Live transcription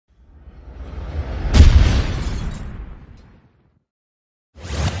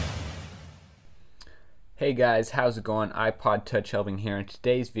Hey guys, how's it going? iPod Touch Helping here. In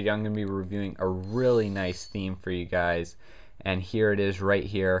today's video, I'm going to be reviewing a really nice theme for you guys. And here it is right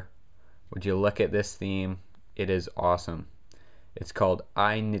here. Would you look at this theme? It is awesome. It's called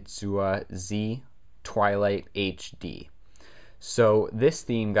iNitsua Z Twilight HD. So this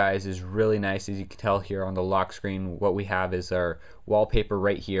theme, guys, is really nice. As you can tell here on the lock screen, what we have is our wallpaper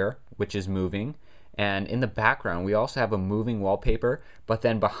right here, which is moving. And in the background, we also have a moving wallpaper, but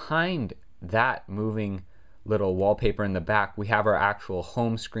then behind that moving little wallpaper in the back, we have our actual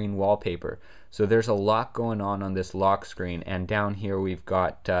home screen wallpaper. So there's a lot going on this lock screen, and down here we've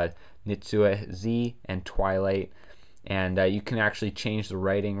got iNitsua Z and Twilight, and you can actually change the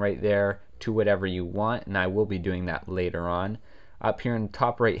writing right there to whatever you want, and I will be doing that later on. Up here in the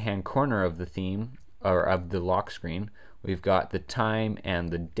top right hand corner of the theme, or of the lock screen, we've got the time and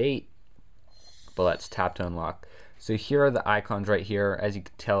the date, but let's tap to unlock. So here are the icons right here. As you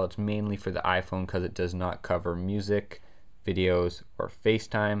can tell, it's mainly for the iPhone because it does not cover music, videos, or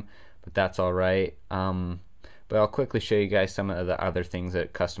FaceTime, but that's alright. But I'll quickly show you guys some of the other things that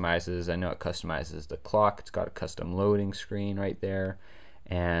it customizes. I know it customizes the clock. It's got a custom loading screen right there.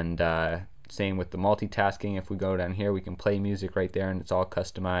 And same with the multitasking. If we go down here, we can play music right there, and it's all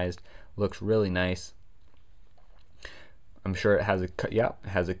customized. Looks really nice. I'm sure it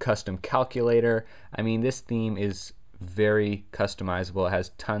has a custom calculator. I mean, this theme is very customizable. It has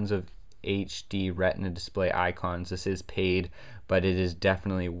tons of HD Retina display icons. This is paid, but it is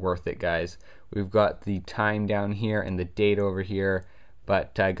definitely worth it, guys. We've got the time down here and the date over here,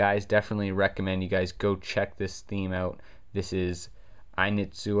 but guys, definitely recommend you guys go check this theme out. This is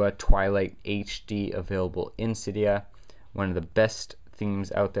iNitsua Twilight HD, available in Cydia. One of the best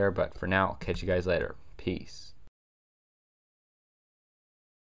themes out there, but for now, I'll catch you guys later. Peace.